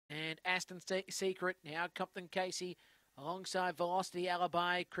and Aston Secret. Now Compton Casey alongside Velocity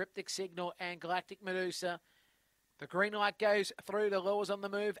Alibi, Cryptic Signal, and Galactic Medusa. The green light goes through. The lures on the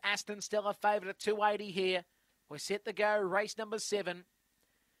move. Aston Stella favoured at 280 here. We're set to go. Race number 7.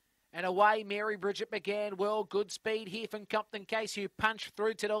 And away, Mary Bridget began well. Good speed here from Compton Case, who punched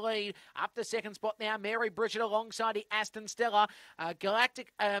through to the lead. Up the second spot now, Mary Bridget alongside the Aston Stella.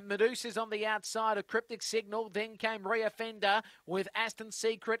 Galactic Medusa's on the outside, a Cryptic Signal. Then came Reoffender with Aston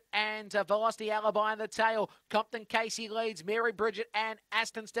Secret and Velocity Alibi in the tail. Compton Casey leads, Mary Bridget and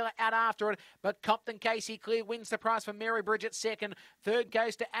Aston Stella out after it. But Compton Casey clear wins the prize for Mary Bridget second. Third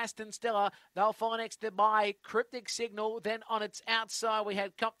goes to Aston Stella. They'll follow next by Cryptic Signal. Then on its outside, we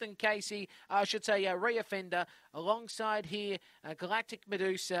had Compton Casey, Reoffender, alongside here, Galactic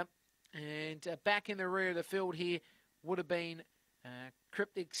Medusa, and back in the rear of the field here would have been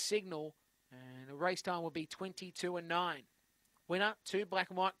Cryptic Signal, and the race time will be 22:09. Winner, 2 black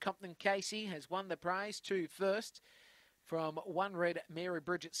and white, Compton Casey has won the prize, 2 first, from 1 red, Mary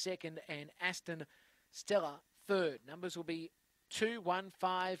Bridget second, and Aston Stella third. Numbers will be 2, 1,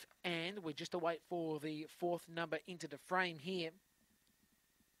 5, and we just await for the 4th number into the frame here.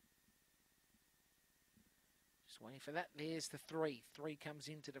 Just waiting for that. There's the 3. 3 comes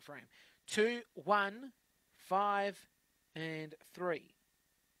into the frame. 2, 1, 5, and 3.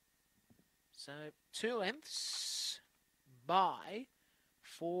 So 2 lengths by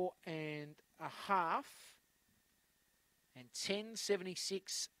 4.5. And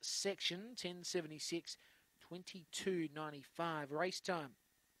 10.76 section. 10.76, 22.95 race time.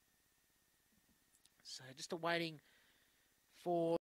 So just awaiting for